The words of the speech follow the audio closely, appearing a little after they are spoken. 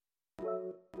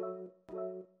Welcome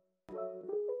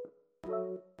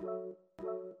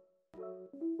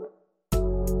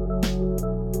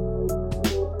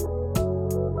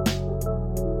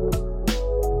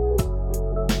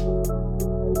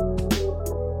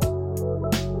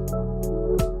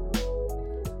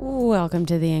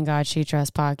to the God She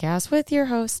Trusts podcast with your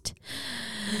host,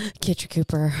 Kitri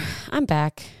Cooper. I'm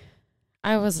back.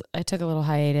 I took a little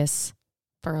hiatus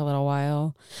for a little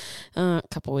while, a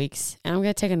couple weeks, and I'm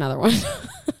going to take another one.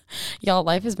 Y'all,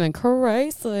 life has been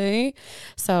crazy.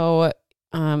 So,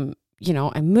 I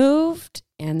moved,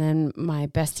 and then my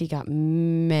bestie got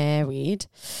married.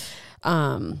 It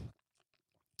kind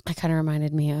of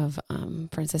reminded me of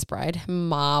Princess Bride,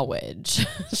 Mawage.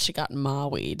 She got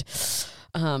married.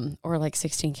 Or like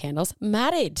 16 Candles,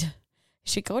 married.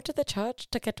 She go to the church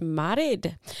to get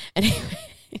married.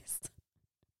 Anyways,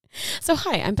 so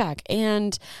hi, I'm back,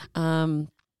 and it's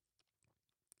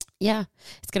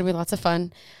gonna be lots of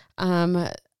fun. I'm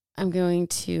going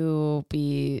to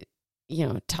be,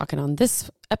 talking on this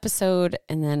episode,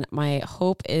 and then my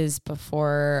hope is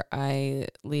before I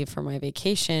leave for my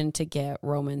vacation to get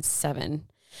Romans 7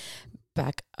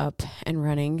 back up and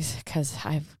running, because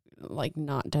I've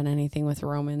not done anything with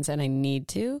Romans, and I need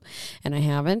to, and I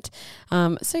haven't.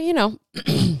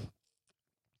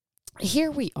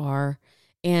 Here we are.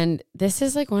 And this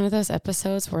is one of those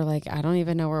episodes where I don't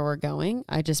even know where we're going.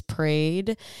 I just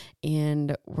prayed,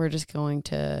 and we're just going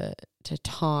to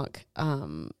talk,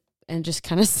 and just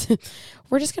kind of,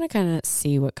 we're just going to kind of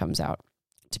see what comes out,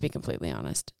 to be completely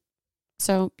honest.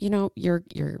 So, your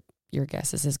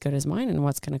guess is as good as mine and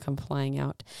what's going to come flying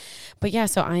out. But yeah,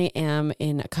 so I am,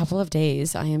 in a couple of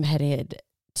days, I am headed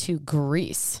to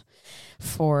Greece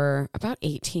for about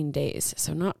 18 days.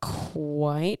 So not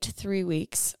quite 3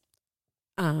 weeks.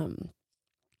 And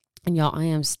y'all, I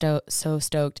am so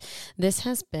stoked. This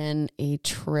has been a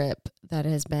trip that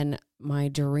has been my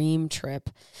dream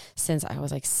trip since I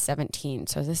was 17.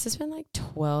 So this has been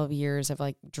 12 years of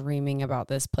dreaming about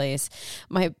this place.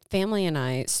 My family and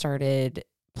I started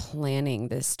planning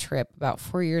this trip about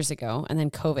 4 years ago, and then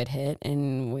COVID hit,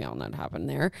 and we all know what happened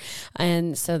there.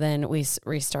 And so then we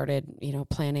restarted,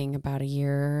 planning about a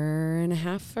year and a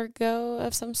half ago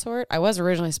of some sort. I was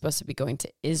originally supposed to be going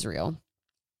to Israel.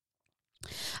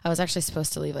 I was actually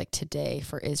supposed to leave today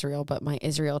for Israel, but my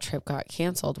Israel trip got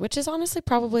canceled, which is honestly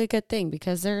probably a good thing,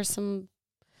 because there are some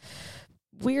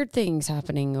weird things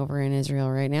happening over in Israel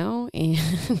right now, and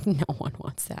no one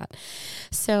wants that.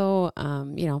 So,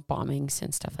 bombings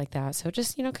and stuff like that. So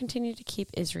just, continue to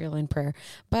keep Israel in prayer.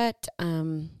 But,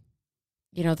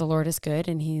 the Lord is good,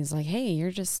 and he's like, hey,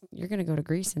 you're going to go to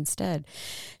Greece instead.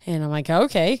 And I'm like,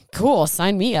 okay, cool.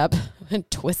 Sign me up. And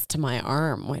twist my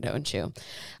arm. Why don't you?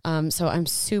 So I'm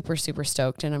super, super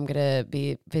stoked, and I'm going to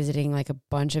be visiting a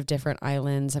bunch of different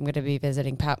islands. I'm going to be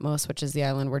visiting Patmos, which is the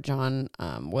island where John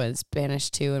was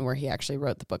banished to, and where he actually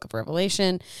wrote the book of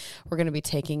Revelation. We're going to be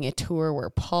taking a tour where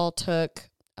Paul took.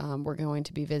 We're going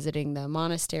to be visiting the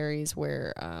monasteries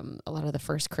where a lot of the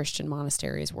first Christian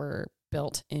monasteries were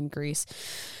built in Greece.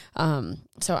 So I'm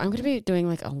going to be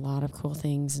doing a lot of cool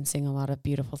things and seeing a lot of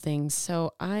beautiful things.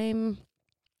 So I'm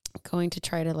going to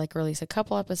try to release a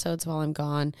couple episodes while I'm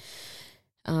gone.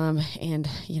 And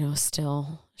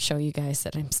still show you guys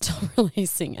that I'm still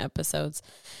releasing episodes.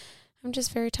 I'm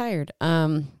just very tired.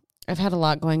 I've had a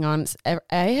lot going on. I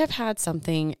have had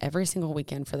something every single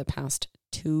weekend for the past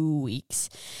 2 weeks,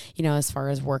 as far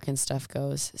as work and stuff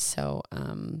goes. So,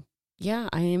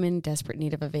 I am in desperate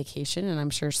need of a vacation, and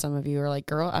I'm sure some of you are like,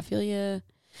 girl, I feel you.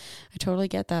 I totally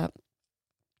get that.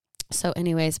 So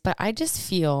anyways, but I just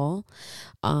feel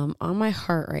on my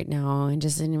heart right now, and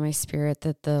just in my spirit,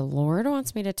 that the Lord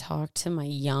wants me to talk to my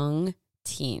young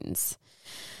teens,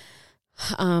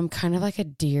 kind of like a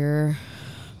dear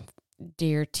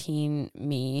teen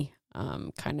me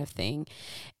kind of thing.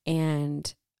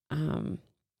 And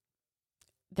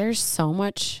there's so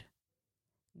much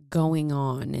going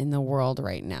on in the world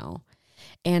right now.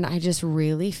 And I just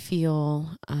really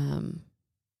feel,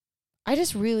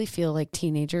 like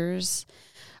teenagers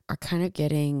are kind of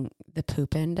getting the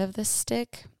poop end of the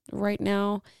stick right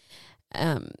now.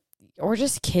 Or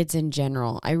just kids in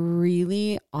general. I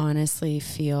really honestly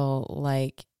feel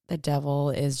like the devil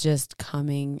is just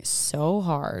coming so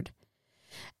hard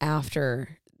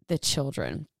after the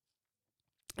children.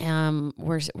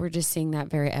 We're just seeing that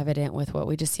very evident with what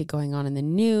we just see going on in the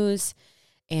news,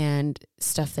 and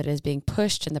stuff that is being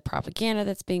pushed, and the propaganda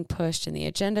that's being pushed, and the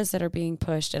agendas that are being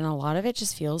pushed. And a lot of it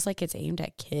just feels like it's aimed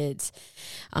at kids.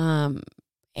 And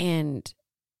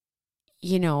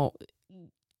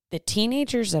the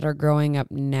teenagers that are growing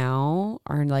up now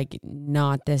are like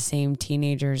not the same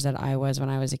teenagers that I was when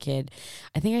I was a kid.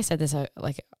 I think I said this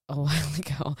like a while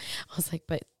ago. I was like,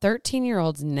 but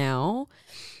 13-year-olds now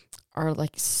are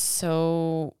like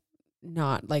so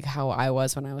not like how I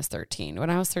was when I was 13. When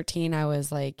I was 13, I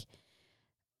was like,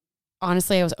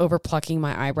 honestly, I was over plucking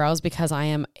my eyebrows because I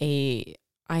am a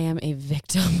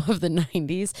victim of the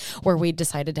 90s where we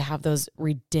decided to have those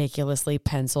ridiculously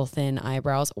pencil thin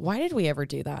eyebrows. Why did we ever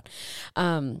do that?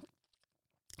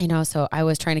 So I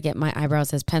was trying to get my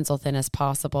eyebrows as pencil thin as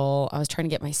possible. I was trying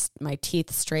to get my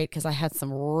teeth straight because I had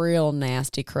some real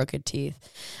nasty crooked teeth.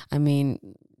 I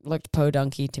mean, looked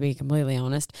podunky, to be completely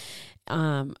honest.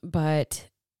 But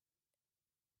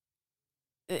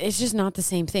it's just not the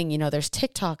same thing. There's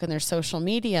TikTok and there's social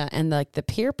media, and like the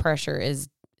peer pressure is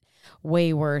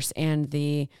way worse. And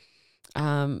it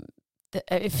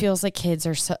feels like kids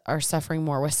are suffering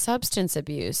more with substance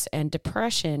abuse and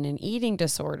depression and eating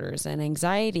disorders and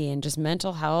anxiety and just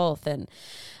mental health and,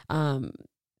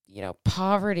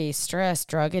 poverty, stress,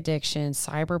 drug addiction,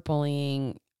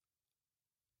 cyberbullying,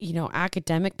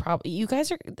 academic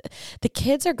problems. The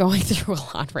kids are going through a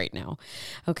lot right now.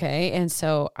 Okay. And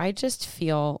so I just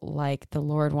feel like the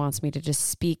Lord wants me to just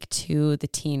speak to the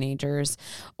teenagers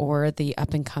or the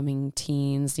up and coming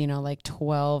teens, like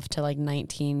 12 to like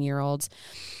 19-year-olds.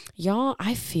 Y'all,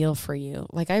 I feel for you.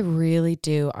 Like I really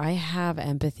do. I have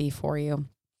empathy for you.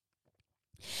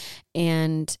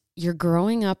 And you're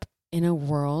growing up in a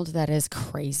world that is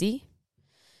crazy.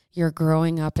 You're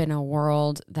growing up in a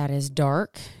world that is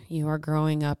dark. You are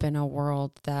growing up in a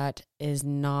world that is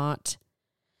not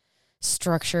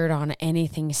structured on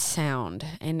anything sound.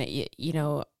 And,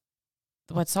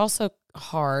 what's also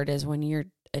hard is when you're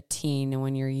a teen and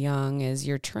when you're young is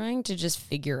you're trying to just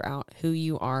figure out who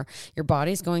you are. Your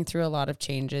body's going through a lot of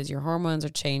changes. Your hormones are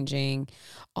changing,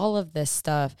 all of this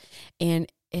stuff.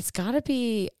 And it's got to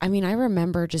be, I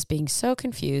remember just being so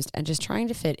confused and just trying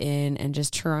to fit in and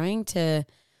just trying to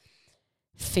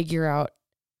figure out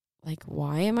like,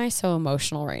 why am I so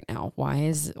emotional right now?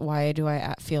 Why do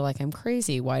I feel like I'm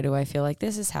crazy? Why do I feel like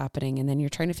this is happening? And then you're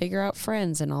trying to figure out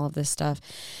friends and all of this stuff.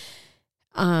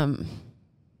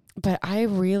 But I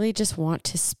really just want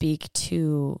to speak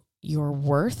to your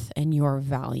worth and your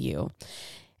value.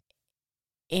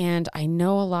 And I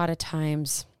know a lot of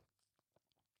times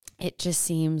it just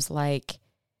seems like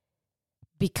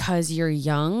because you're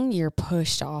young, you're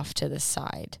pushed off to the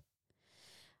side.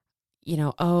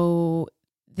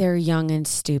 They're young and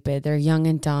stupid. They're young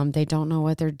and dumb. They don't know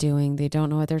what they're doing. They don't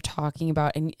know what they're talking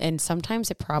about. And sometimes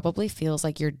it probably feels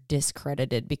like you're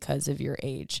discredited because of your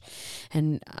age.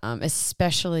 And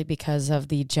especially because of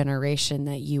the generation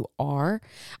that you are.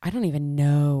 I don't even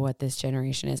know what this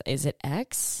generation is. Is it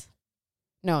X?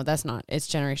 No, that's not. It's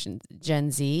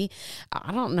Gen Z.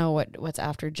 I don't know what's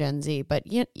after Gen Z, but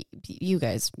you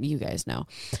guys know.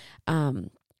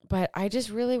 But I just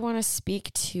really want to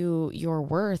speak to your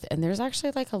worth. And there's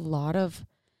actually like a lot of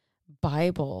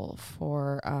Bible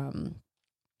for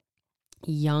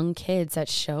young kids that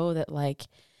show that like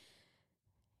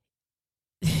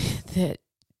that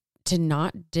to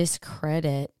not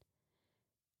discredit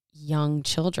young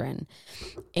children.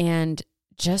 And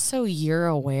just so you're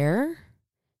aware,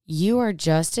 you are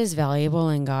just as valuable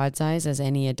in God's eyes as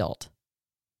any adult.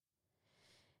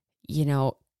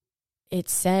 It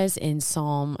says in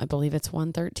Psalm, I believe it's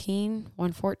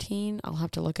 114, I'll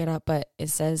have to look it up, but it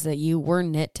says that you were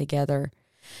knit together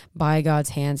by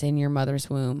God's hands in your mother's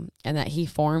womb, and that he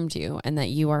formed you, and that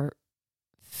you are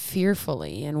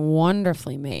fearfully and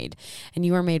wonderfully made, and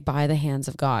you are made by the hands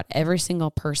of God. Every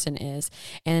single person is.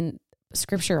 And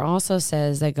scripture also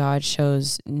says that God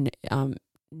shows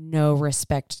no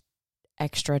respect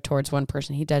extra towards one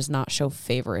person. He does not show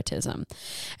favoritism.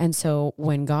 And so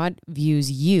when God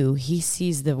views you, he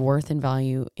sees the worth and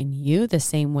value in you the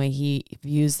same way he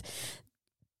views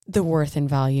the worth and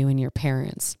value in your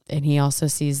parents. And he also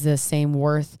sees the same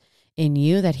worth in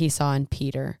you that he saw in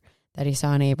Peter, that he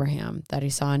saw in Abraham, that he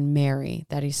saw in Mary,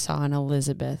 that he saw in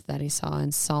Elizabeth, that he saw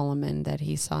in Solomon, that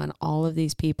he saw in all of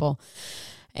these people.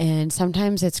 And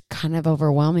sometimes it's kind of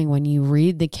overwhelming when you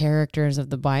read the characters of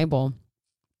the Bible.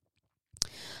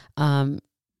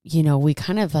 We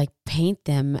kind of like paint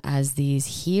them as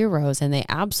these heroes, and they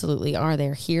absolutely are.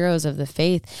 They're heroes of the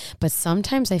faith. But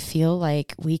sometimes I feel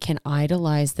like we can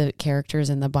idolize the characters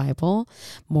in the Bible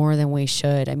more than we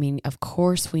should. Of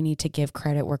course, we need to give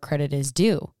credit where credit is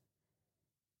due.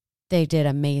 They did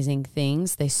amazing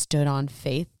things. They stood on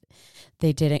faith.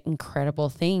 They did incredible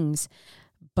things.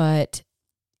 But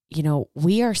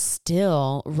we are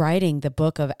still writing the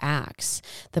book of Acts.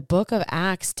 The book of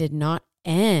Acts did not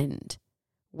end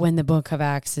when the book of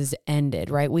Acts is ended,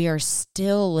 right? We are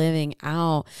still living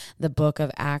out the book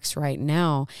of Acts right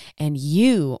now. And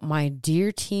you, my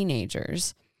dear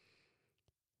teenagers,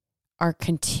 are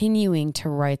continuing to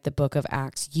write the book of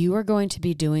Acts. You are going to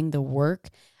be doing the work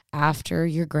after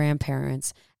your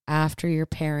grandparents, after your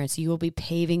parents. You will be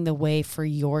paving the way for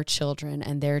your children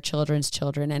and their children's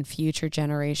children and future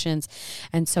generations.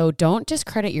 And so don't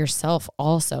discredit yourself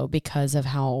also because of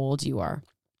how old you are.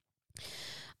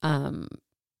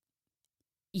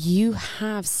 You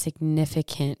have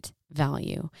significant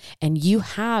value and you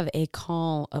have a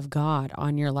call of God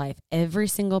on your life. Every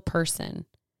single person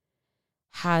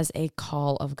has a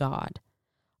call of God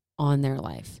on their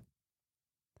life.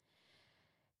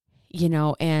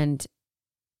 And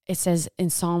it says in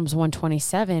Psalms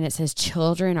 127, it says,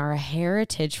 children are a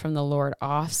heritage from the Lord,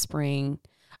 offspring,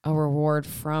 a reward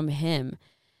from him.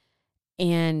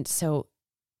 And so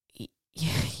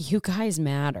you guys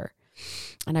matter.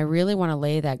 And I really want to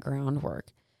lay that groundwork.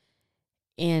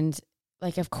 And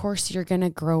of course, you're going to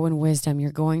grow in wisdom.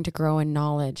 You're going to grow in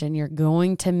knowledge and you're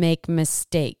going to make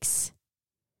mistakes.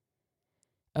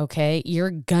 Okay?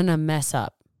 You're going to mess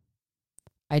up.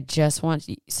 I just want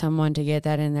someone to get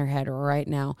that in their head right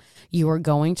now. You are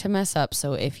going to mess up.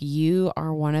 So if you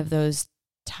are one of those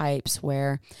types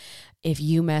where if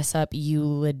you mess up, you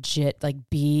legit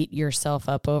beat yourself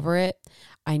up over it,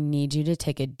 I need you to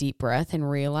take a deep breath and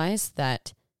realize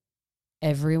that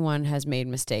everyone has made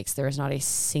mistakes. There is not a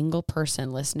single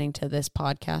person listening to this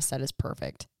podcast that is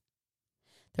perfect.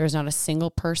 There is not a single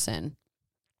person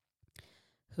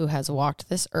who has walked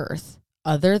this earth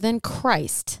other than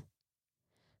Christ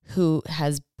who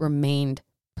has remained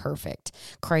perfect.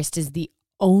 Christ is the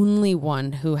only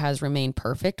one who has remained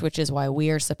perfect, which is why we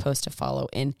are supposed to follow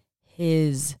in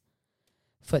his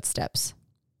footsteps.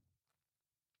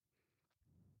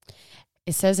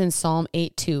 It says in Psalm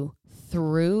 8:2,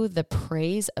 through the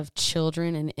praise of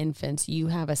children and infants, you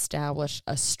have established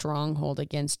a stronghold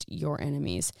against your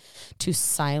enemies to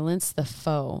silence the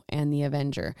foe and the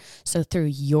avenger. So through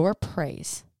your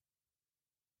praise,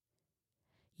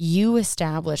 you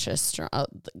establish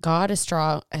God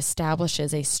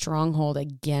establishes a stronghold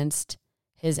against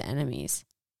his enemies.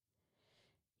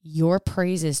 Your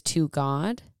praises to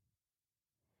God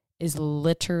is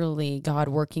literally God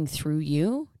working through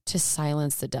you to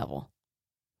silence the devil.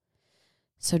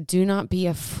 So do not be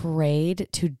afraid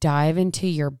to dive into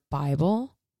your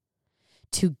Bible,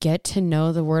 to get to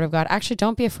know the Word of God. Actually,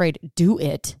 don't be afraid. Do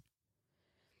it.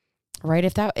 Right?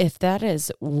 If that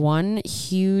is one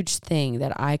huge thing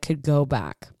that I could go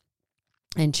back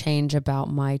and change about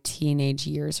my teenage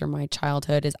years or my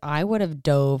childhood, is I would have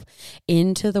dove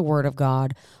into the Word of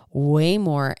God way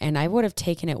more and I would have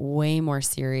taken it way more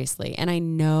seriously. And I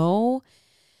know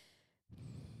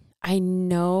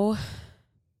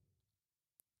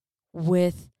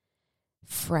with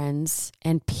friends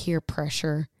and peer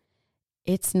pressure,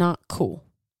 it's not cool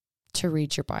to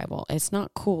read your Bible. It's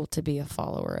not cool to be a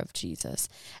follower of Jesus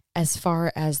as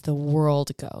far as the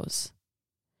world goes.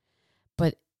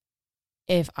 But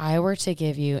if I were to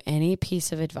give you any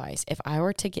piece of advice, if I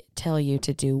were to tell you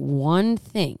to do one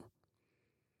thing,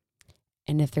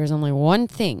 and if there's only one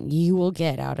thing you will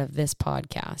get out of this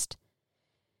podcast,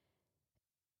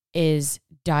 is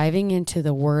diving into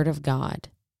the Word of God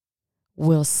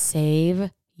will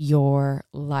save your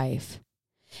life.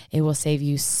 It will save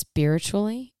you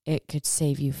spiritually. It could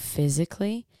save you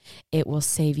physically. It will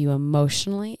save you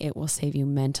emotionally. It will save you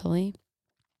mentally.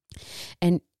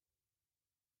 And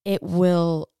it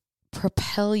will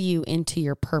propel you into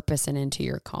your purpose and into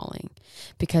your calling.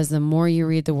 Because the more you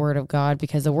read the Word of God,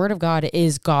 because the Word of God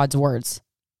is God's words.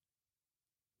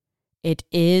 It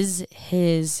is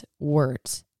his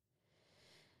words.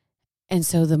 And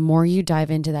so the more you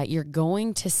dive into that, you're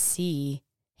going to see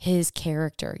his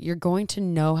character. You're going to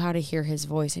know how to hear his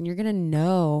voice, and you're going to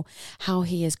know how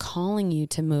he is calling you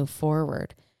to move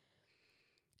forward.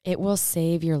 It will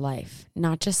save your life,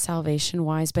 not just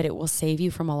salvation-wise, but it will save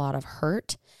you from a lot of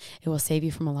hurt. It will save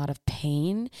you from a lot of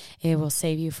pain. It will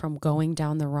save you from going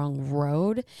down the wrong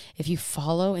road. If you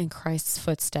follow in Christ's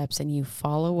footsteps and you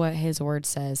follow what his word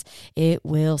says, it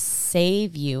will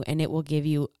save you and it will give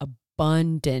you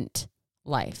abundant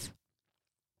life.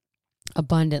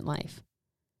 Abundant life.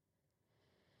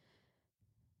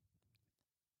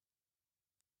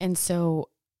 And so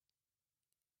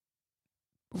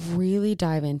really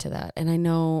dive into that. And I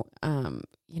know,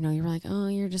 you were like, oh,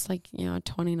 you're just like, a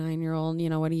 29-year-old,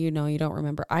 what do you know? You don't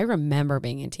remember. I remember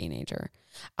being a teenager.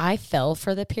 I fell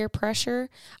for the peer pressure.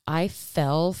 I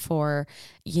fell for,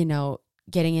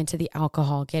 getting into the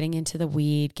alcohol, getting into the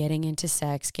weed, getting into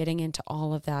sex, getting into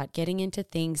all of that, getting into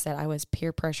things that I was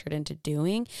peer pressured into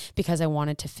doing because I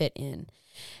wanted to fit in.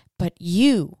 But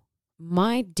you,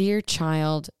 my dear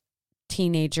child,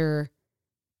 teenager,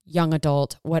 young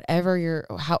adult, however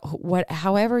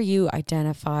you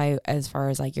identify as far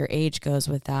as like your age goes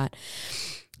with that,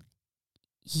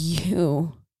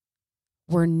 you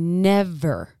were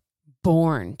never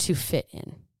born to fit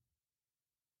in.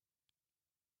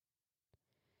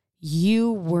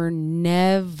 You were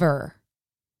never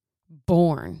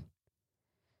born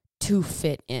to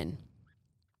fit in.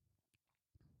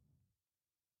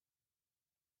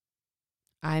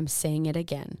 I'm saying it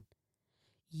again.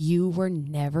 You were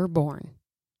never born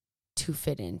to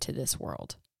fit into this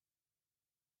world.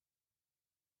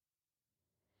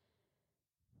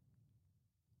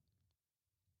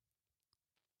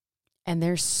 And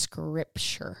there's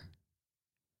scripture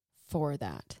for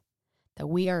that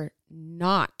we are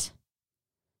not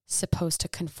supposed to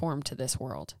conform to this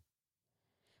world.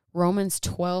 Romans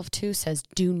 12:2 says,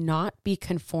 do not be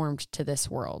conformed to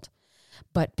this world,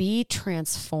 but be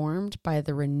transformed by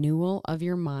the renewal of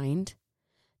your mind,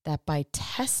 that by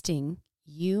testing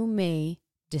you may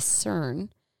discern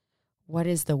what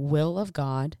is the will of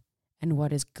God and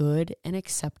what is good and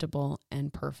acceptable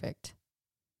and perfect.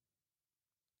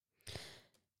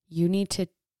 You need to,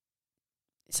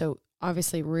 so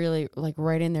obviously really like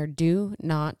right in there, do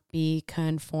not be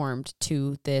conformed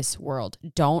to this world.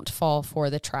 Don't fall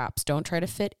for the traps. Don't try to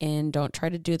fit in. Don't try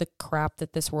to do the crap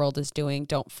that this world is doing.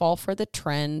 Don't fall for the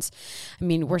trends. I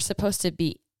mean, we're supposed to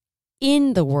be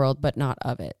in the world, but not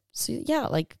of it. So yeah,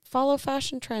 like follow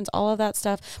fashion trends, all of that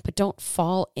stuff, but don't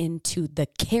fall into the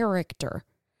character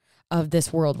of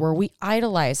this world where we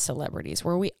idolize celebrities,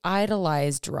 where we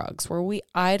idolize drugs, where we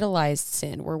idolize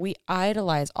sin, where we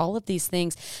idolize all of these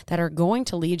things that are going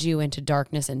to lead you into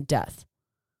darkness and death.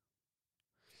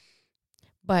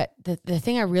 But the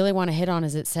thing I really want to hit on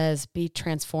is it says, be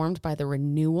transformed by the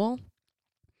renewal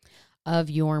of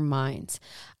your minds.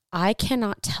 I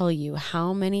cannot tell you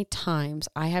how many times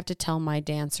I have to tell my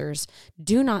dancers,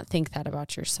 do not think that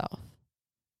about yourself.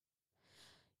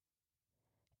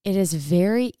 It is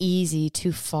very easy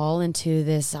to fall into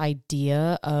this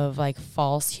idea of like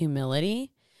false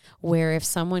humility, where if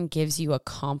someone gives you a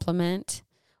compliment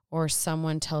or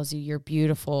someone tells you you're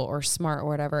beautiful or smart or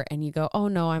whatever, and you go, oh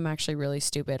no, I'm actually really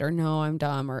stupid, or no, I'm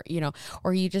dumb, or, you know,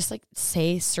 or you just like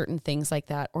say certain things like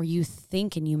that, or you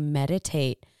think and you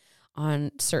meditate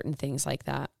on certain things like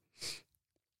that.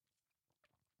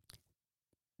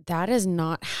 That is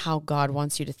not how God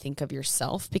wants you to think of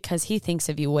yourself, because he thinks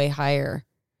of you way higher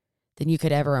than you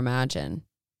could ever imagine.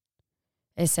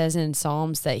 It says in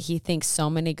Psalms that he thinks so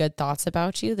many good thoughts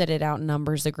about you that it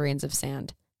outnumbers the grains of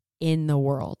sand in the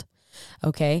world.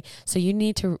 Okay? So you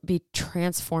need to be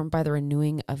transformed by the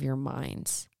renewing of your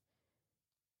minds.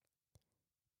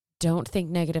 Don't think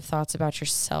negative thoughts about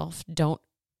yourself. Don't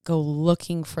go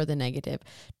looking for the negative.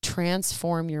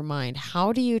 Transform your mind.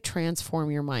 How do you transform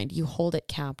your mind? You hold it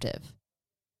captive.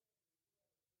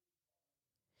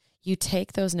 You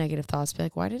take those negative thoughts, be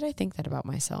like, why did I think that about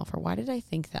myself? Or why did I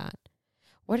think that?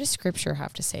 What does scripture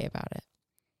have to say about it?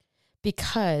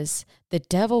 Because the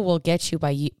devil will get you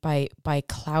by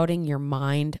clouding your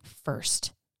mind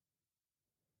first.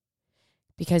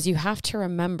 Because you have to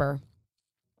remember,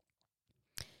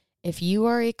 if you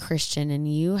are a Christian and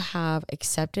you have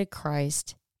accepted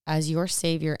Christ as your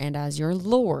Savior and as your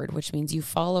Lord, which means you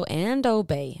follow and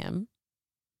obey him,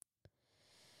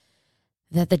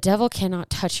 that the devil cannot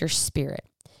touch your spirit.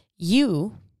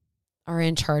 You are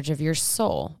in charge of your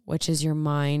soul, which is your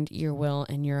mind, your will,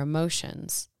 and your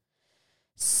emotions.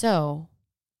 So,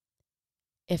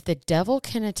 if the devil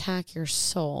can attack your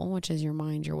soul, which is your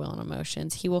mind, your will, and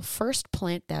emotions, he will first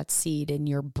plant that seed in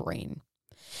your brain.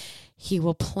 He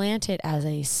will plant it as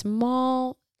a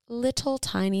small, little,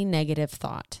 tiny negative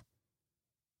thought.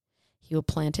 He will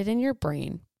plant it in your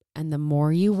brain. And the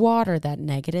more you water that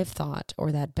negative thought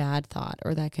or that bad thought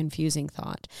or that confusing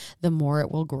thought, the more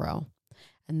it will grow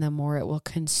and the more it will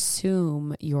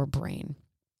consume your brain.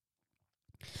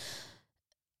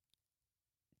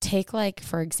 Take, like,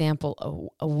 for example,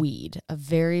 a weed, a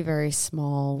very, very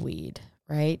small weed,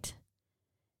 right?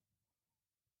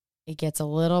 It gets a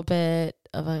little bit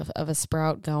of a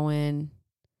sprout going.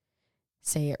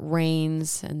 Say it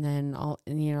rains, and then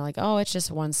like, oh, it's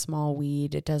just one small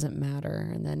weed, it doesn't matter.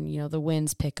 And then, the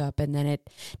winds pick up, and then it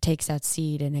takes that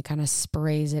seed and it kind of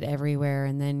sprays it everywhere.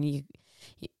 And then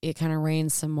it kind of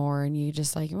rains some more, and you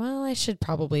just like, well, I should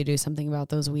probably do something about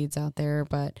those weeds out there,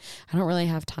 but I don't really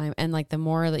have time. And like the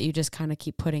more that you just kind of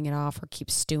keep putting it off or keep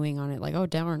stewing on it, like, oh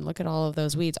darn, look at all of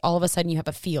those weeds. All of a sudden you have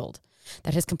a field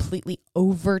that has completely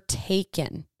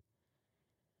overtaken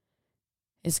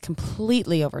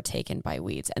by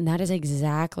weeds. And that is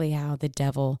exactly how the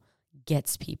devil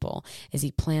gets people, is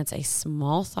he plants a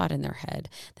small thought in their head,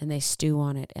 then they stew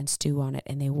on it, and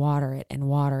they water it and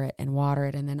water it and water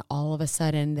it. And then all of a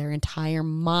sudden their entire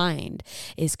mind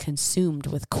is consumed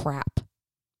with crap.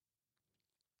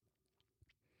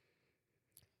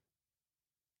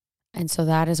 And so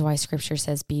that is why scripture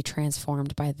says, be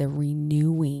transformed by the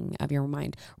renewing of your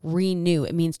mind. Renew.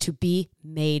 It means to be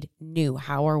made new.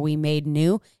 How are we made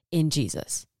new? In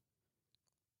Jesus.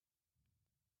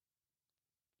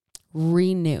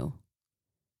 Renew.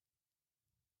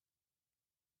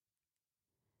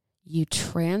 You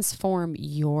transform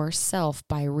yourself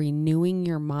by renewing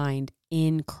your mind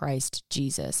in Christ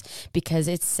Jesus, because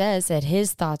it says that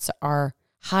his thoughts are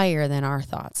higher than our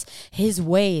thoughts. His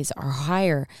ways are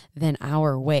higher than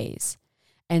our ways.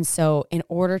 And so in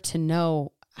order to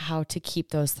know how to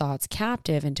keep those thoughts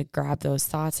captive and to grab those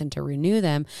thoughts and to renew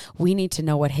them, we need to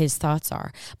know what his thoughts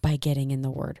are by getting in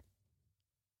the word.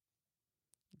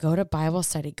 Go to Bible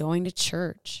study, going to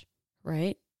church,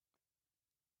 right?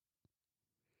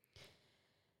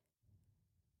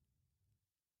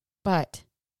 But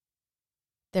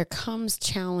there comes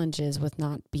challenges with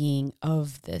not being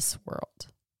of this world.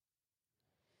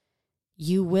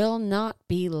 You will not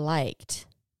be liked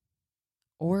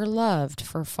or loved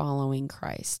for following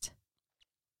Christ.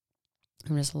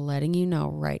 I'm just letting you know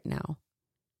right now.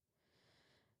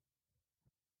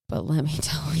 But let me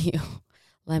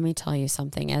tell you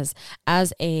something.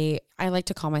 I like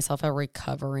to call myself a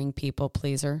recovering people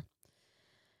pleaser.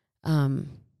 I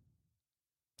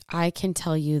can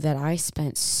tell you that I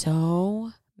spent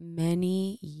so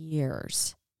many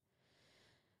years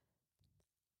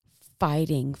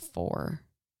fighting for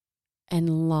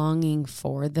and longing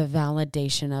for the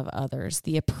validation of others,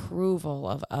 the approval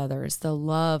of others, the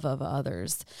love of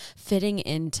others, fitting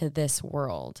into this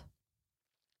world,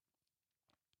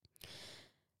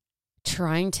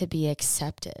 trying to be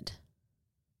accepted.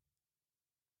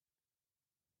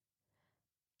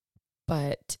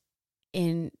 But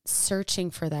in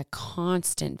searching for that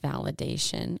constant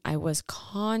validation, I was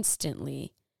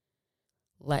constantly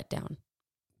let down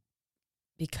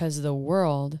because the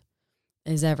world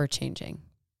is ever changing.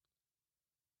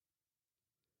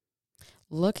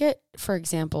 For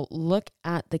example, look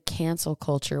at the cancel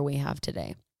culture we have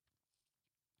today.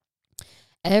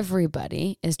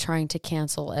 Everybody is trying to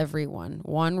cancel everyone.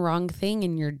 One wrong thing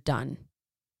and you're done.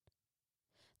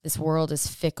 This world is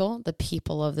fickle. The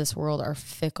people of this world are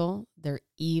fickle. They're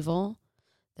evil.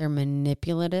 They're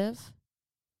manipulative.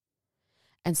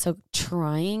 And so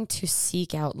trying to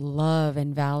seek out love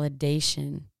and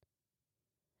validation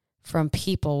from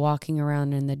people walking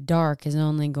around in the dark is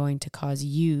only going to cause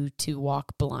you to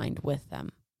walk blind with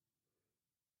them.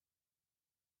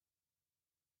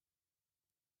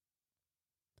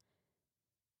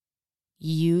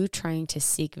 You trying to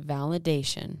seek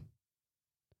validation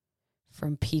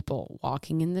from people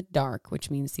walking in the dark, which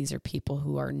means these are people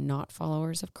who are not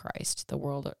followers of Christ. The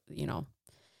world,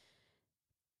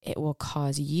 it will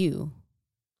cause you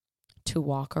to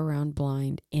walk around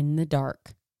blind in the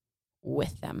dark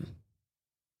with them.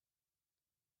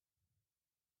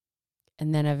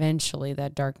 And then eventually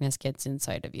that darkness gets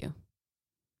inside of you.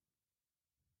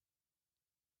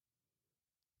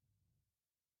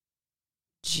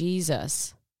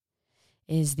 Jesus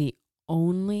is the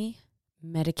only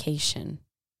medication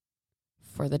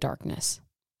for the darkness.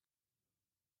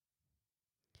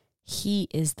 He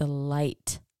is the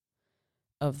light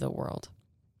of the world.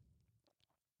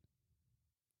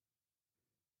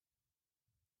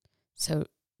 So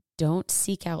don't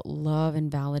seek out love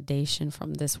and validation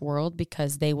from this world,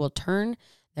 because they will turn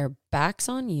their backs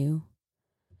on you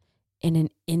in an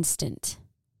instant,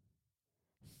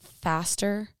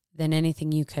 faster than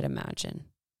anything you could imagine.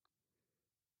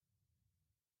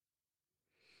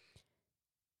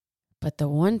 But the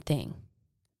one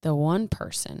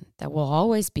person that will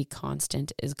always be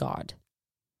constant is God.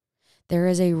 There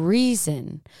is a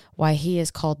reason why he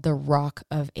is called the Rock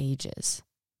of Ages.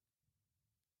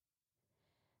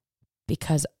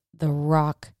 Because the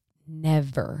rock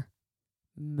never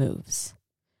moves.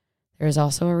 There is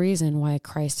also a reason why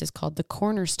Christ is called the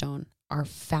cornerstone, our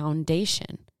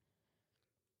foundation.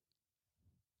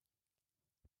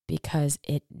 Because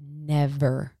it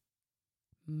never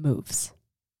moves.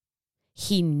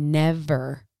 He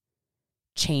never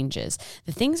changes.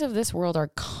 The things of this world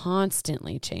are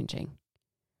constantly changing.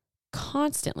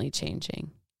 Constantly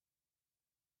changing.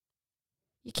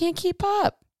 You can't keep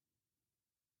up.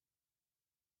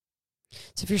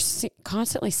 So if you're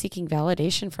constantly seeking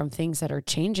validation from things that are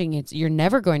changing, you're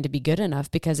never going to be good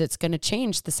enough, because it's going to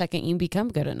change the second you become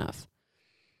good enough.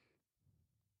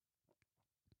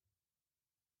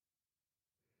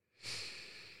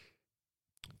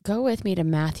 Go with me to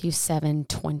Matthew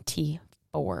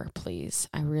 7:24, please.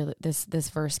 This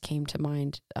verse came to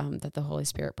mind, that the Holy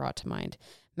Spirit brought to mind.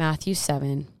 Matthew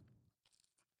 7,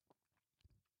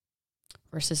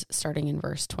 verses starting in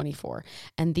verse 24.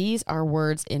 And these are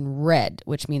words in red,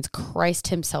 which means Christ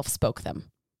himself spoke them.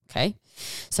 Okay?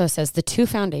 So it says the two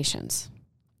foundations.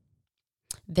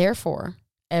 Therefore,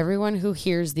 everyone who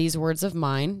hears these words of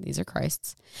mine, these are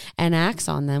Christ's, and acts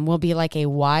on them will be like a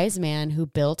wise man who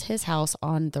built his house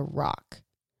on the rock.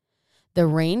 The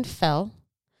rain fell,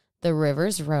 the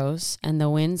rivers rose, and the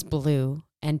winds blew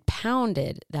and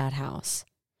pounded that house.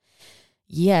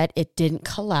 Yet it didn't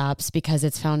collapse because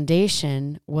its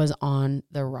foundation was on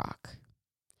the rock.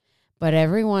 But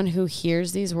everyone who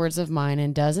hears these words of mine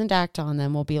and doesn't act on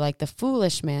them will be like the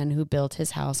foolish man who built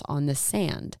his house on the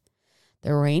sand.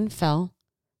 The rain fell,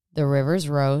 the rivers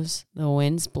rose, the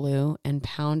winds blew and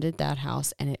pounded that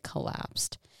house, and it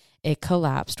collapsed. It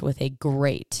collapsed with a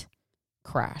great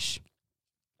crash.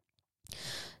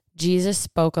 Jesus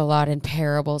spoke a lot in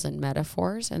parables and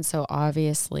metaphors, and so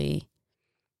obviously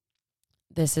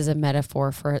this is a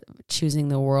metaphor for choosing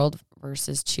the world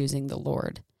versus choosing the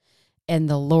Lord. And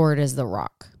the Lord is the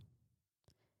rock.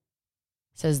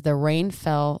 It says the rain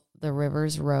fell, the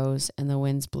rivers rose, and the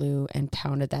winds blew and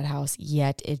pounded that house,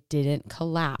 yet it didn't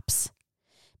collapse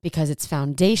because its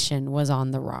foundation was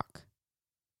on the rock.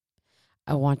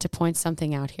 I want to point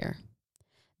something out here.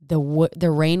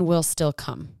 The rain will still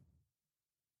come.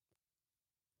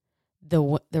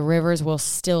 The rivers will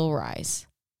still rise.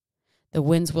 The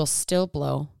winds will still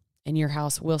blow, and your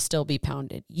house will still be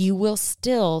pounded. You will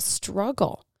still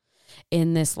struggle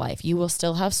in this life. You will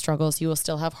still have struggles. You will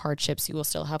still have hardships. You will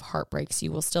still have heartbreaks.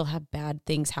 You will still have bad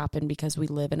things happen because we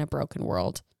live in a broken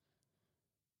world.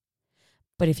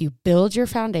 But if you build your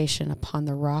foundation upon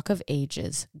the rock of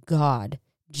ages, God,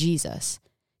 Jesus,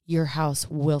 your house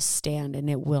will stand and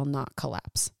it will not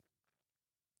collapse.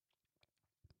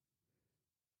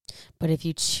 But if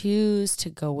you choose to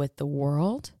go with the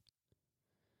world,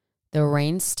 the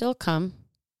rains still come,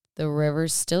 the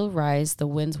rivers still rise, the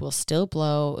winds will still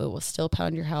blow, it will still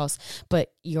pound your house,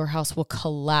 but your house will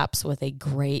collapse with a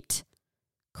great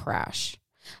crash.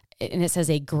 And it says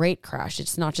a great crash.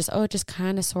 It's not just, it just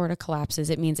kind of sort of collapses.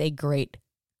 It means a great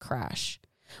crash,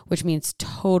 which means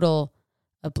total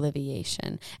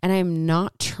oblivion. And I'm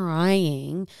not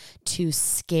trying to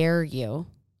scare you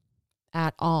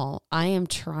at all. I am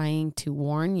trying to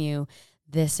warn you.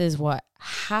 This is what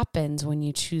happens when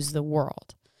you choose the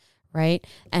world, right?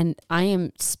 And I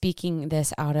am speaking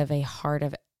this out of a heart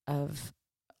of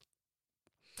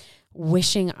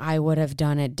wishing I would have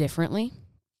done it differently,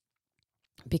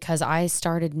 because I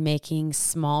started making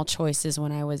small choices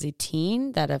when I was a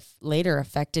teen that have later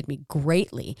affected me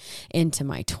greatly into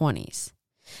my 20s.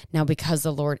 Now, because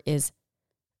the Lord is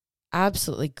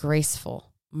absolutely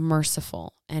graceful,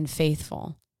 merciful, and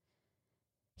faithful,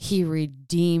 He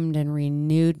redeemed and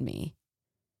renewed me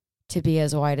to be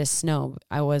as white as snow.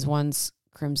 I was once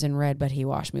crimson red, but He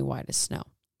washed me white as snow.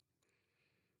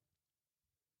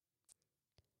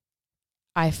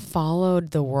 I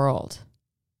followed the world.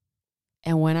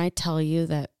 And when I tell you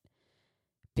that,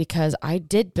 because I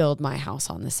did build my house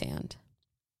on the sand,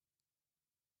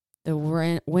 the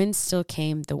wind still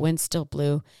came, the wind still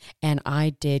blew, and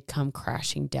I did come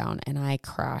crashing down, and I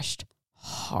crashed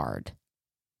hard.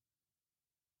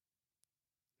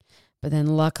 But then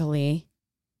luckily,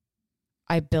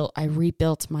 I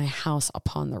rebuilt my house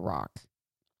upon the rock.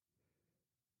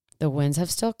 The winds have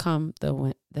still come.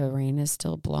 The rain is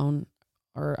still blown,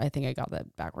 or I think I got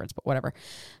that backwards, but whatever.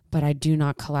 But I do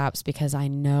not collapse because I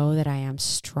know that I am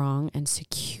strong and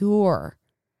secure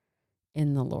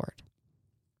in the Lord.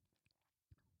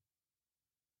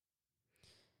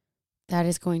 That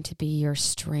is going to be your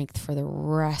strength for the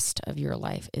rest of your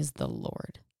life, is the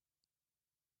Lord.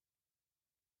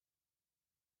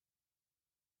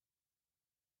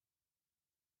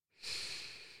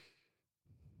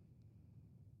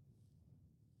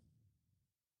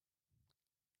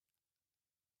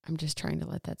 I'm just trying to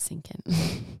let that sink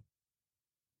in.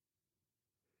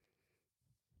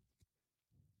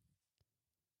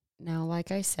 Now,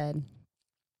 like I said,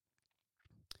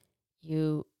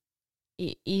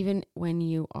 even when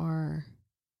you are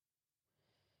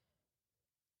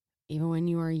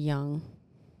young,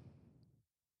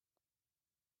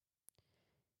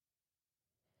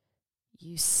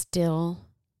 you still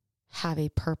have a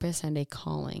purpose and a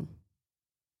calling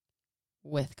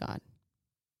with God.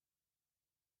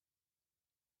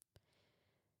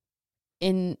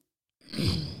 in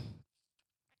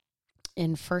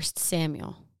in 1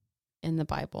 Samuel in the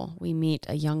Bible, we meet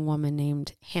a young woman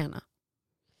named Hannah.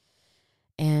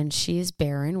 And she is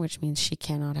barren, which means she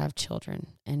cannot have children.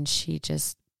 And she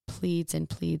just pleads and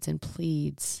pleads and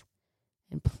pleads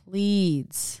and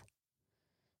pleads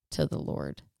to the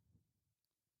Lord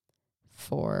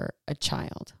for a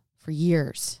child for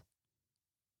years.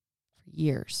 For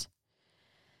years.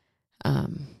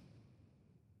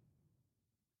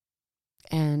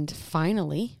 And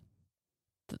finally,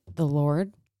 the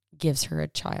Lord gives her a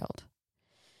child.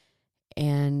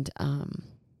 And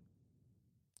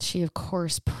she, of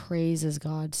course, praises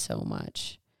God so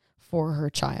much for her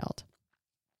child.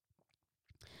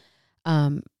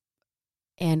 And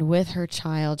with her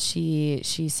child, she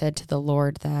said to the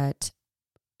Lord that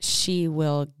she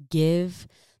will give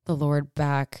the Lord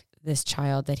back this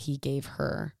child that he gave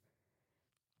her.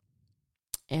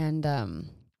 And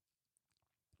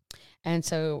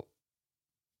so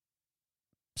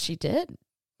she did.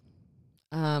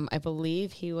 I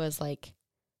believe he was like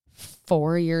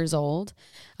 4 years old.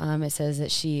 It says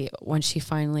that when she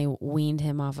finally weaned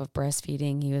him off of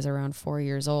breastfeeding, he was around 4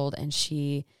 years old, and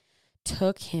she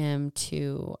took him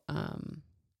to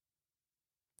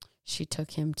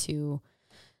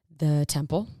the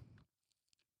temple,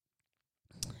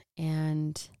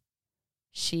 and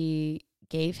she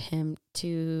gave him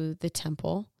to the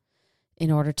temple in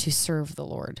order to serve the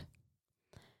Lord.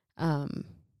 And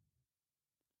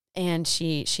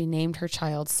she named her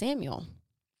child Samuel.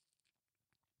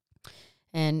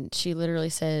 And she literally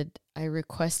said, I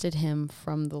requested him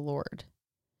from the Lord.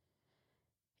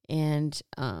 And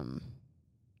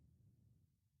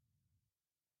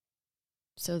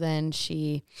so then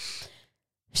she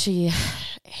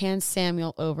hands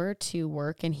Samuel over to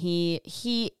work, and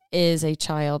he is a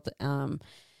child,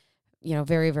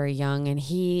 very, very young, and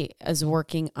he is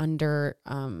working under,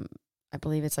 I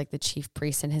believe it's like the chief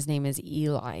priest, and his name is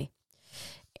Eli.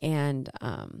 And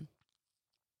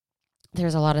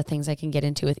there's a lot of things I can get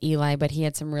into with Eli, but he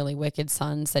had some really wicked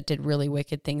sons that did really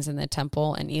wicked things in the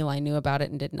temple, and Eli knew about it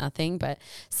and did nothing, but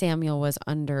Samuel was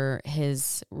under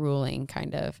his ruling,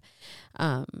 kind of.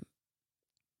 And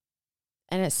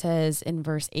it says in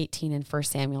verse 18 in 1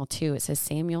 Samuel 2, it says,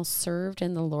 Samuel served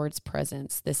in the Lord's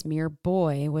presence. This mere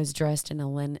boy was dressed in a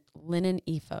linen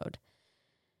ephod.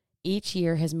 Each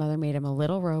year his mother made him a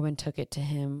little robe and took it to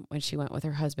him when she went with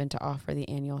her husband to offer the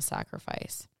annual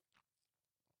sacrifice.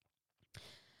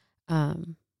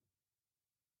 And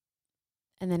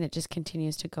then it just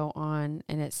continues to go on,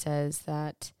 and it says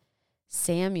that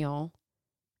Samuel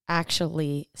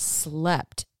actually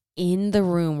slept in the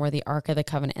room where the Ark of the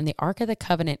Covenant, and the Ark of the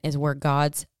Covenant is where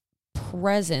God's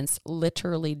presence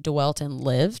literally dwelt and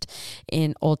lived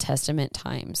in Old Testament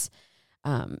times.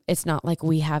 It's not like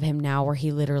we have him now where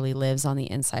he literally lives on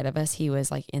the inside of us. He was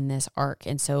like in this ark.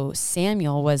 And so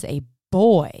Samuel was a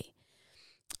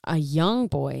young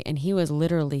boy, and he was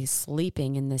literally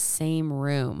sleeping in the same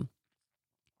room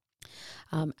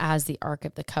as the Ark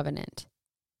of the Covenant.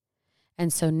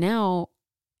 And so now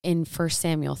in 1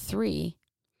 Samuel 3,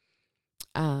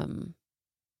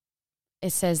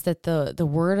 it says that the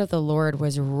word of the Lord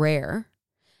was rare,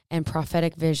 and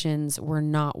prophetic visions were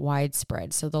not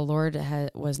widespread. So the Lord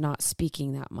was not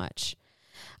speaking that much.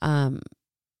 And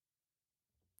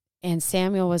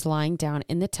Samuel was lying down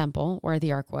in the temple where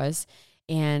the ark was,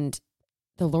 and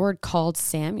the Lord called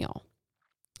Samuel.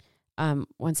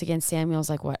 Once again, Samuel's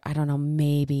like,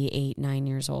 maybe 8-9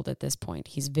 years old at this point.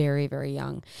 He's very, very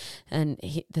young. And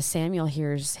the Samuel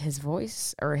hears his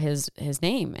voice or his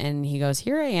name, and he goes,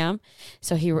 here I am.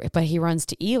 So he runs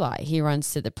to Eli. He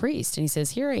runs to the priest, and he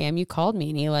says, here I am. You called me.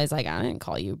 And Eli's like, I didn't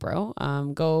call you, bro.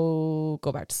 Go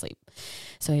back to sleep.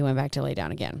 So he went back to lay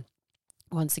down again.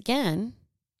 Once again,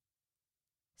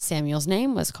 Samuel's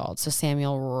name was called. So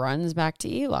Samuel runs back to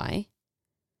Eli.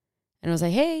 And I was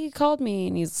like, hey, you called me.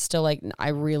 And he's still like, I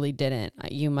really didn't.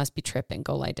 You must be tripping.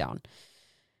 Go lie down.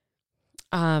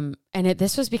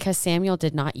 This was because Samuel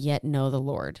did not yet know the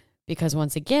Lord. Because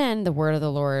once again, the word of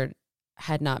the Lord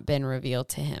had not been revealed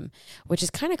to him, which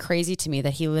is kind of crazy to me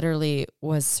that he literally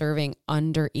was serving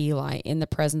under Eli in the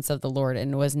presence of the Lord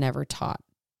and was never taught,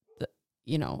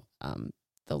 the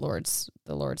Lord's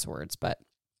words. But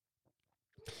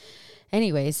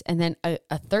anyways, and then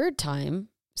a third time,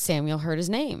 Samuel heard his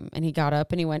name, and he got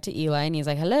up and he went to Eli, and he's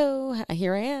like, hello,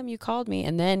 here I am. You called me.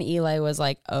 And then Eli was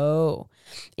like, oh,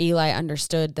 Eli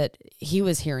understood that he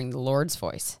was hearing the Lord's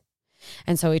voice.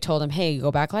 And so he told him, hey,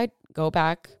 go back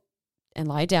and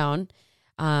lie down.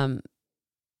 The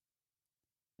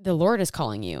Lord is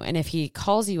calling you. And if he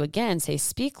calls you again, say,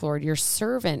 speak, Lord, your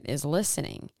servant is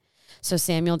listening. So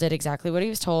Samuel did exactly what he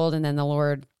was told. And then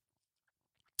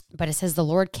but it says the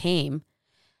Lord came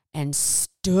and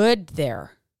stood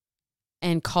there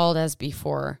and called as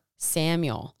before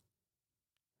Samuel.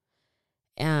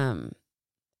 And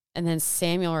then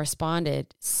Samuel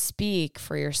responded, "Speak,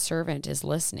 for your servant is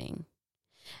listening."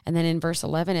 And then in verse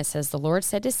 11, it says, the Lord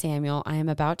said to Samuel, "I am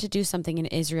about to do something in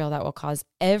Israel that will cause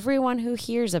everyone who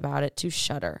hears about it to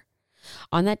shudder.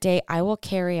 On that day, I will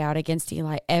carry out against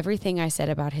Eli everything I said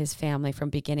about his family from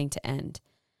beginning to end.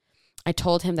 I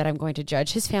told him that I'm going to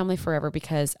judge his family forever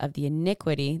because of the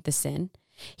iniquity, the sin,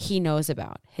 he knows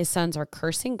about. His sons are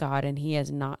cursing God, and he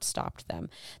has not stopped them.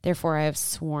 Therefore, I have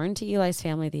sworn to Eli's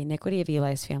family, the iniquity of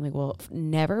Eli's family will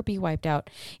never be wiped out,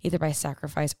 either by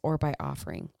sacrifice or by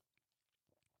offering."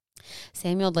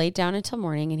 Samuel laid down until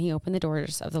morning, and he opened the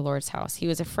doors of the Lord's house. He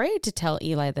was afraid to tell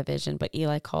Eli the vision, but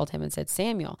Eli called him and said,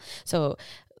 "Samuel." So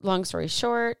long story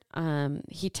short,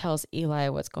 he tells Eli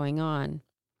what's going on,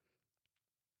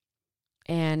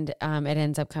 and it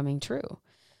ends up coming true.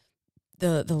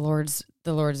 The Lord's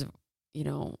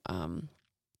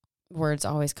words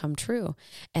always come true.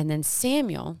 And then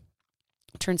Samuel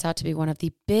turns out to be one of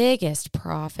the biggest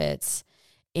prophets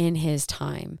in his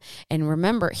time. And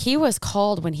remember, he was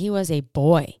called when he was a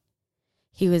boy.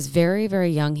 He was very, very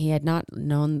young. He had not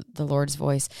known the Lord's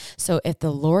voice. So if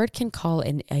the Lord can call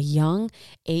a young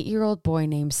 8-year-old boy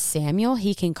named Samuel,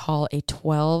 he can call a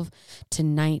 12 to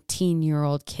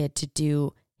 19-year-old kid to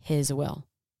do his will.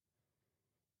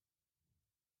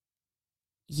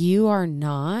 You are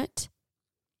not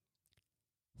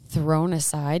thrown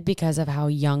aside because of how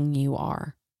young you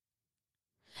are.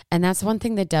 And that's one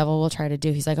thing the devil will try to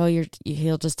do. He's like,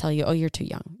 he'll just tell you, you're too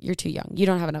young. You're too young. You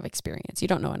don't have enough experience. You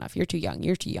don't know enough. You're too young.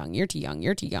 You're too young. You're too young.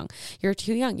 You're too young. You're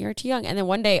too young. You're too young. And then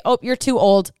one day, you're too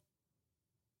old.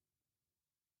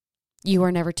 You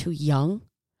are never too young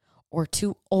or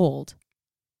too old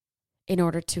in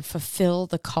order to fulfill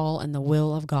the call and the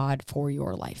will of God for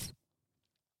your life.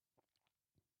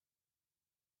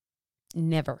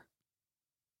 Never.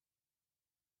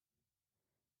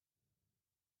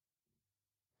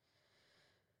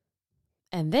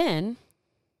 And then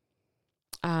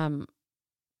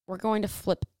we're going to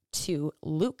flip to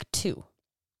Luke 2,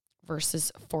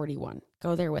 verses 41.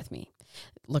 Go there with me.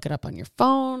 Look it up on your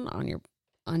phone, on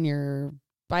your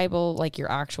Bible, like your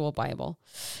actual Bible,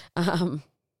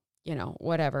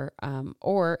 whatever.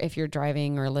 Or if you're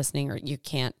driving or listening, or you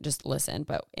can't, just listen.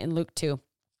 But in Luke 2,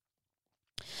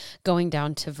 going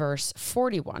down to verse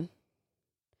 41,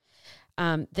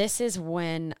 this is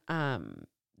when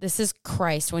this is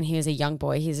Christ when he was a young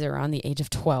boy. He's around the age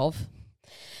of 12,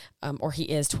 or he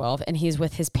is 12, and he's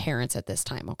with his parents at this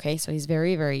time, okay? So he's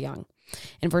very, very young.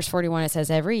 In verse 41, it says,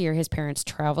 every year his parents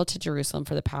traveled to Jerusalem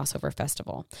for the Passover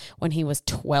festival. When he was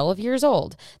 12 years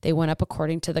old, they went up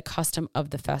according to the custom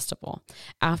of the festival.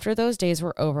 After those days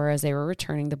were over, as they were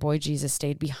returning, the boy Jesus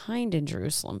stayed behind in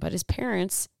Jerusalem, but his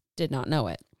parents did not know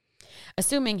it.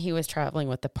 Assuming he was traveling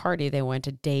with the party, they went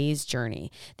a day's journey.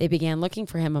 They began looking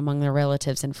for him among their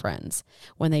relatives and friends.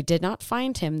 When they did not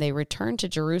find him, they returned to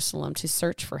Jerusalem to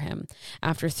search for him.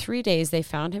 After 3 days, they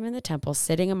found him in the temple,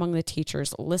 sitting among the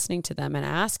teachers, listening to them and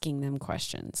asking them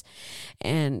questions.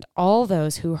 And all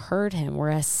those who heard him were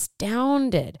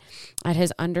astounded at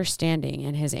his understanding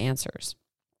and his answers.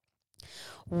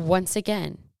 Once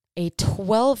again, a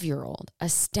 12-year-old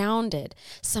astounded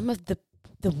some of the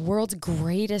world's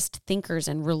greatest thinkers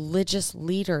and religious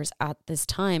leaders at this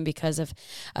time because of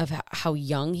how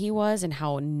young he was and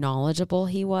how knowledgeable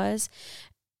he was.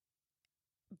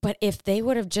 But if they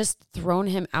would have just thrown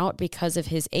him out because of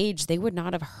his age, they would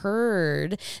not have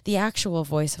heard the actual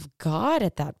voice of God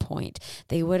at that point.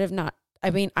 They would have not. I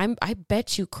mean, I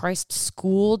bet you Christ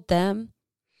schooled them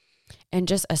and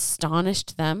just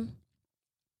astonished them.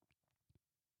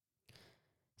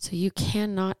 So you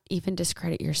cannot even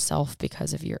discredit yourself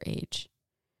because of your age.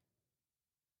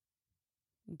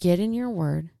 Get in your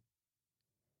word.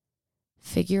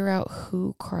 Figure out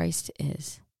who Christ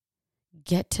is.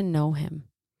 Get to know him.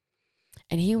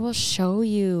 And he will show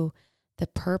you the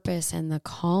purpose and the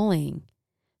calling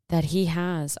that he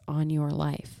has on your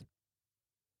life.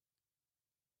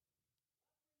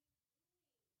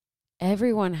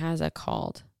 Everyone has a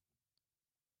call.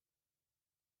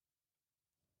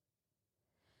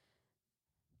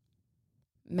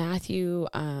 Matthew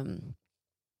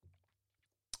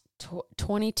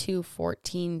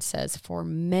 22:14 says, "For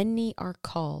many are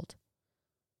called,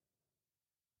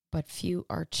 but few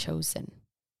are chosen."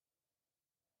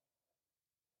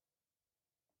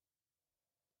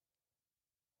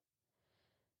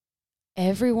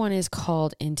 Everyone is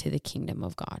called into the kingdom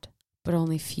of God, but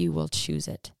only few will choose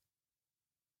it.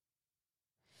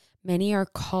 Many are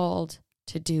called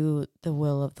to do the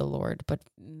will of the Lord,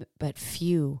 but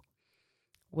few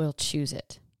will choose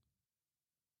it.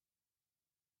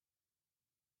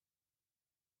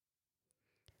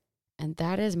 And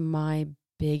that is my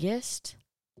biggest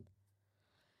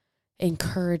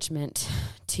encouragement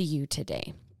to you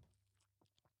today.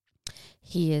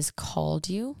 He has called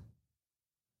you,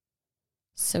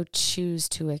 so choose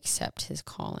to accept his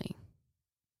calling.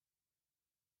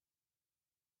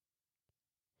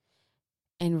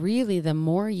 And really, the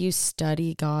more you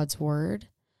study God's word,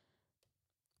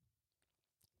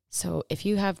 so if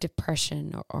you have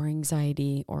depression or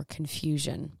anxiety or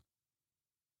confusion,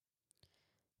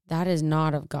 that is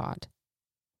not of God.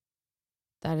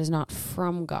 That is not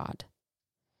from God.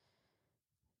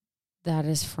 That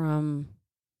is from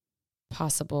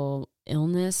possible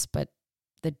illness, but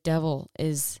the devil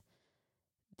is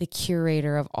the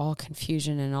curator of all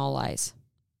confusion and all lies.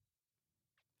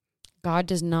 God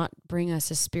does not bring us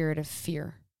a spirit of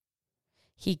fear.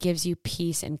 He gives you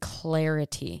peace and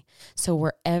clarity. So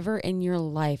wherever in your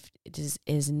life it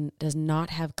does not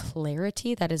have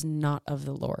clarity, that is not of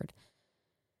the Lord.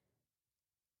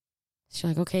 So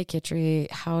you're like, okay,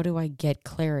 Kitri, how do I get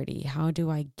clarity? How do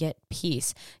I get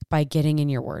peace? By getting in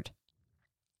your word.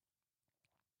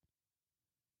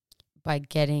 By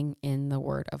getting in the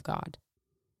word of God.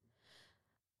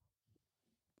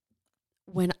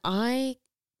 When I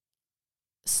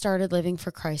started living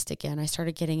for Christ again, I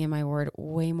started getting in my word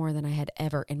way more than I had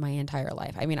ever in my entire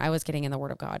life. I mean, I was getting in the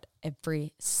word of God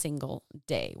every single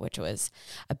day, which was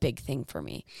a big thing for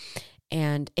me.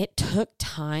 And it took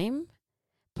time,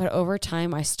 but over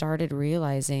time I started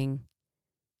realizing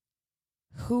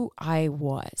who I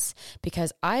was,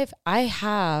 because I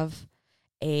have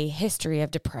a history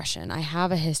of depression. I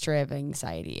have a history of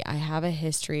anxiety. I have a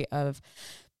history of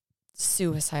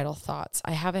suicidal thoughts.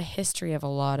 I have a history of a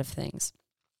lot of things.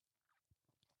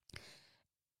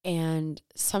 And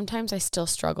sometimes I still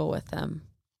struggle with them,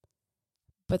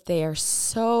 but they are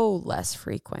so less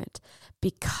frequent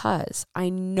because I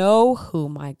know who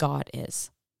my God is.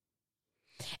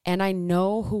 And I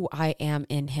know who I am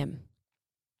in him.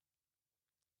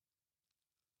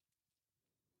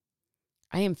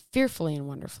 I am fearfully and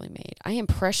wonderfully made. I am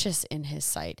precious in his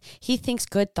sight. He thinks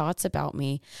good thoughts about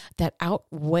me that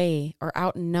outweigh or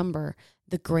outnumber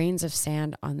the grains of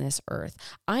sand on this earth.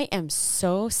 I am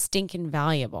so stinking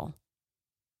valuable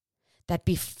that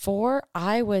before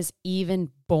I was even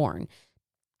born,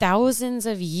 thousands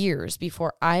of years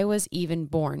before I was even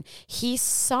born, he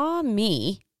saw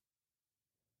me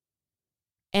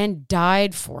and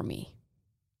died for me.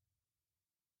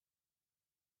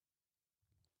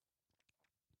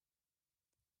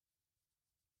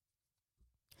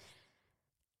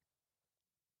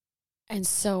 And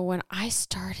so when I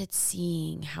started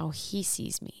seeing how he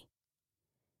sees me,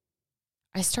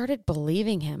 I started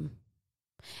believing him.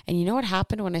 And you know what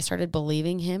happened when I started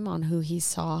believing him on who he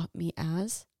saw me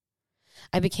as?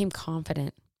 I became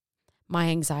confident. My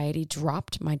anxiety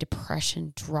dropped. My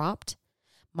depression dropped.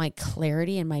 My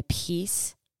clarity and my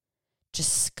peace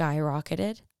just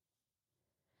skyrocketed.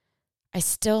 I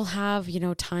still have,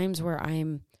 times where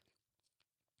I'm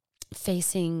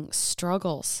facing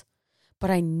struggles, but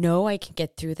I know I can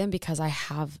get through them because I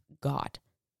have God.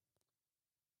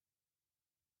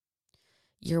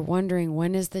 You're wondering,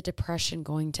 when is the depression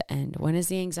going to end? When is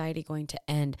the anxiety going to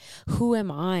end? Who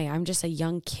am I? I'm just a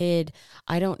young kid.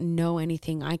 I don't know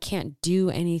anything. I can't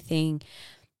do anything.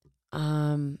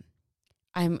 I'm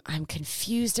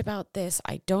confused about this.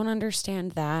 I don't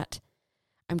understand that.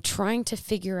 I'm trying to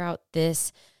figure out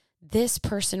this. This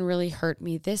person really hurt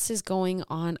me. This is going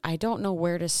on. I don't know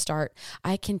where to start.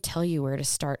 I can tell you where to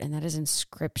start, and that is in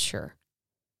Scripture.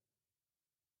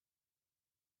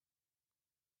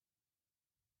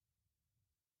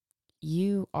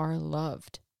 You are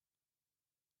loved.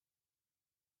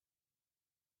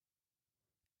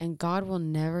 And God will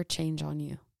never change on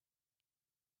you.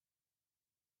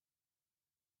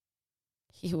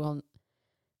 He will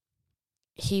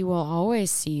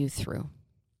always see you through.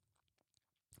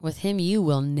 With him, you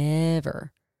will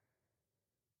never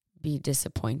be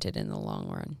disappointed in the long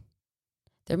run.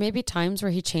 There may be times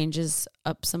where he changes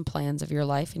up some plans of your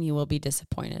life and you will be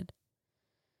disappointed.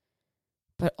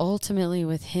 But ultimately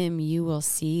with him, you will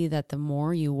see that the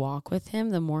more you walk with him,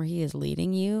 the more he is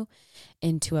leading you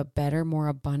into a better, more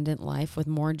abundant life with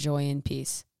more joy and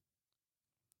peace.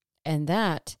 And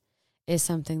that is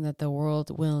something that the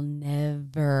world will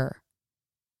never,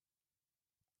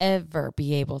 ever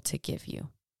be able to give you.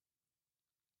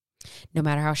 No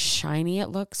matter how shiny it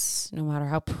looks, no matter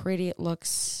how pretty it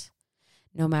looks,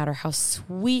 no matter how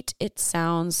sweet it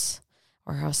sounds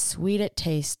or how sweet it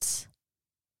tastes,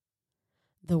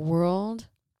 the world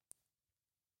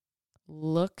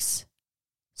looks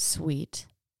sweet,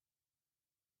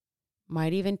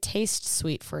 might even taste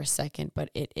sweet for a second, but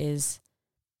it is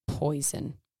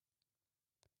poison.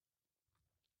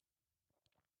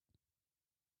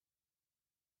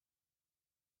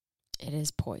 It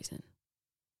is poison.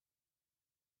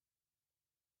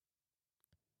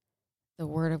 The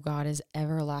word of God is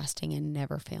everlasting and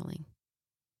never failing,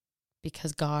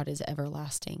 because God is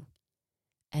everlasting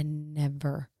and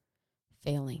never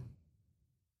failing.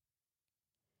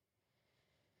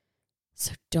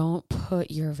 So don't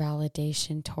put your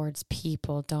validation towards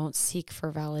people. Don't seek for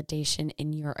validation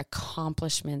in your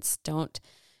accomplishments. Don't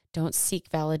seek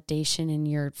validation in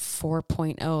your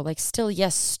 4.0. Like, still,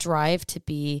 yes, strive to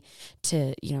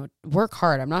work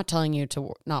hard. I'm not telling you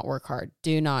to not work hard.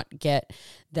 Do not get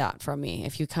that from me.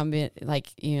 If you come in like,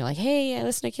 hey, I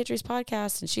listen to Kitri's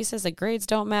podcast and she says that grades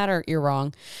don't matter, you're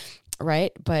wrong.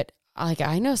 Right. But like,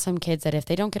 I know some kids that if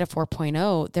they don't get a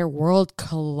 4.0, their world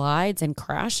collides and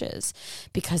crashes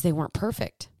because they weren't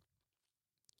perfect.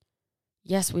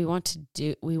 Yes, we want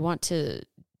to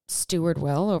steward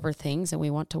well over things, and we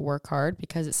want to work hard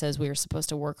because it says we are supposed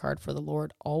to work hard for the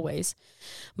Lord always.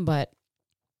 But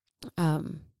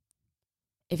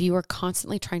if you are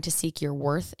constantly trying to seek your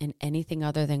worth in anything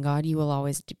other than God, you will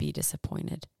always be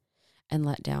disappointed and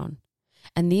let down.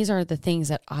 And these are the things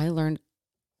that I learned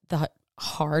the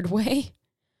hard way.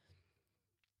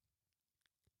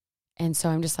 And so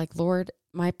I'm just like, Lord,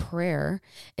 my prayer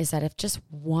is that if just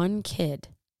one kid,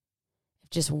 if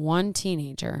just one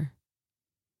teenager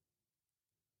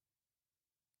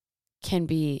can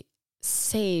be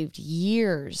saved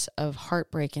years of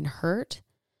heartbreak and hurt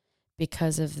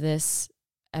because of this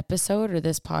episode or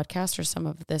this podcast or some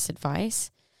of this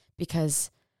advice, because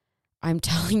I'm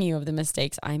telling you of the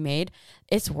mistakes I made,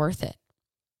 it's worth it.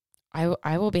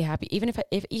 I will be happy even if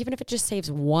it just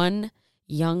saves one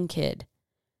young kid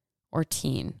or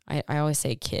teen. I always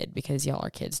say kid because y'all are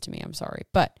kids to me. I'm sorry,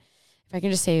 but if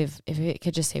it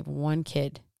could just save one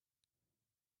kid,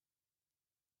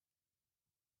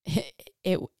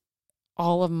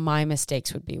 all of my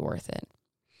mistakes would be worth it.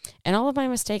 And all of my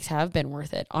mistakes have been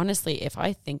worth it. Honestly, if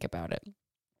I think about it,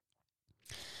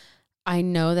 I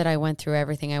know that I went through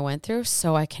everything I went through,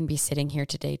 so I can be sitting here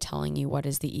today telling you what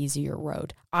is the easier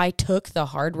road. I took the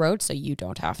hard road, so you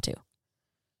don't have to.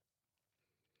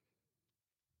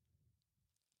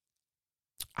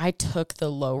 I took the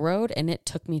low road, and it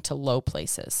took me to low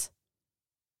places.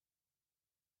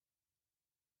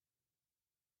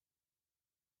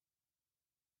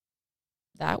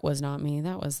 That was not me.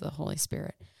 That was the Holy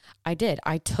Spirit. I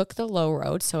took the low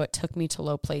road, so it took me to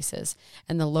low places.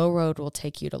 And the low road will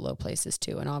take you to low places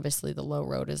too. And obviously the low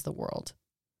road is the world.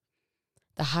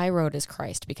 The high road is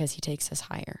Christ, because he takes us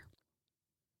higher.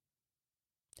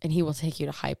 And he will take you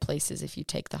to high places if you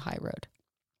take the high road.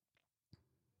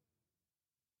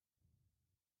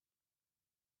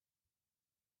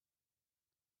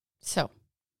 So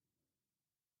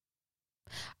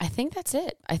I think that's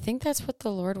it. I think that's what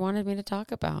the Lord wanted me to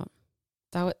talk about.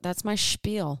 That's my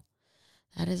spiel.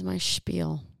 That is my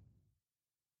spiel.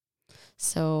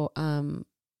 So, even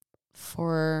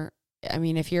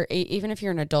if you're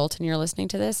an adult and you're listening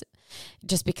to this,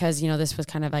 just because, this was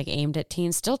kind of like aimed at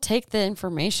teens, still take the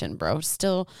information, bro.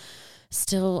 Still,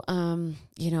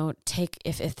 take,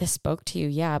 if this spoke to you,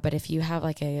 yeah. But if you have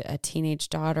like a teenage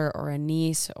daughter or a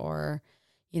niece or,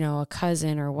 a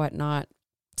cousin or whatnot,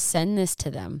 send this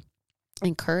to them.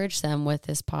 Encourage them with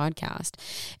this podcast.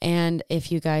 And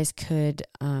if you guys could,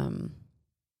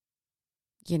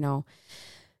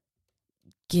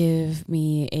 give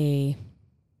me a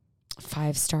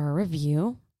 5-star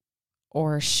review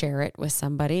or share it with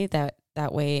somebody, that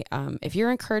way, if you're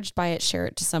encouraged by it, share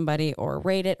it to somebody or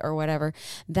rate it or whatever.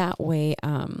 That way,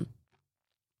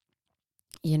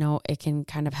 it can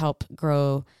kind of help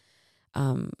grow,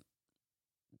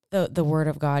 the word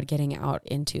of God getting out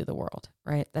into the world,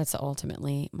 right? That's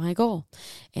ultimately my goal.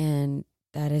 And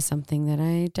that is something that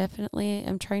I definitely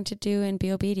am trying to do and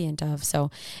be obedient of.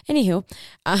 So anywho,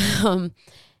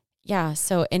 yeah.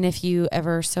 So, and if you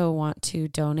ever so want to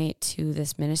donate to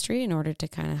this ministry in order to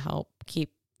kind of help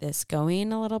keep this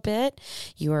going a little bit,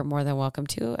 you are more than welcome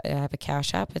to. I have a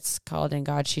Cash App. It's called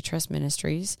God She Trusts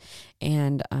Ministries.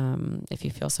 And if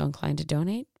you feel so inclined to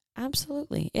donate,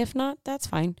 absolutely. If not, that's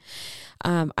fine.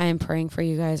 I am praying for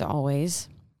you guys always.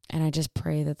 And I just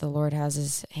pray that the Lord has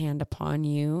his hand upon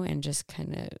you and just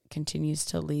kind of continues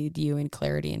to lead you in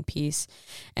clarity and peace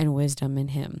and wisdom in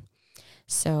him.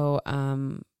 So,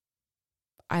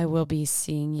 I will be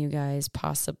seeing you guys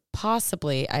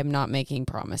possibly, I'm not making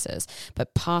promises,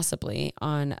 but possibly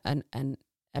on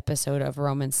episode of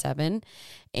Romans 7.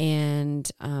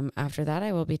 And after that,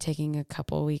 I will be taking a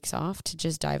couple weeks off to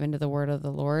just dive into the word of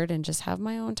the Lord and just have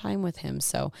my own time with him.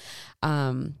 So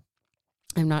I'm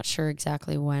not sure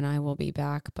exactly when I will be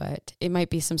back, but it might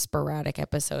be some sporadic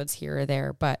episodes here or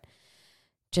there, but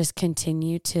just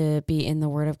continue to be in the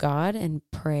word of God and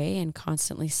pray and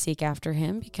constantly seek after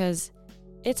him, because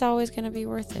it's always going to be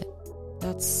worth it.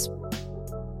 That's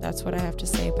what I have to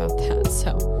say about that.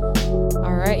 So,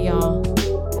 all right, y'all,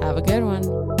 have a good one.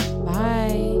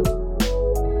 Bye.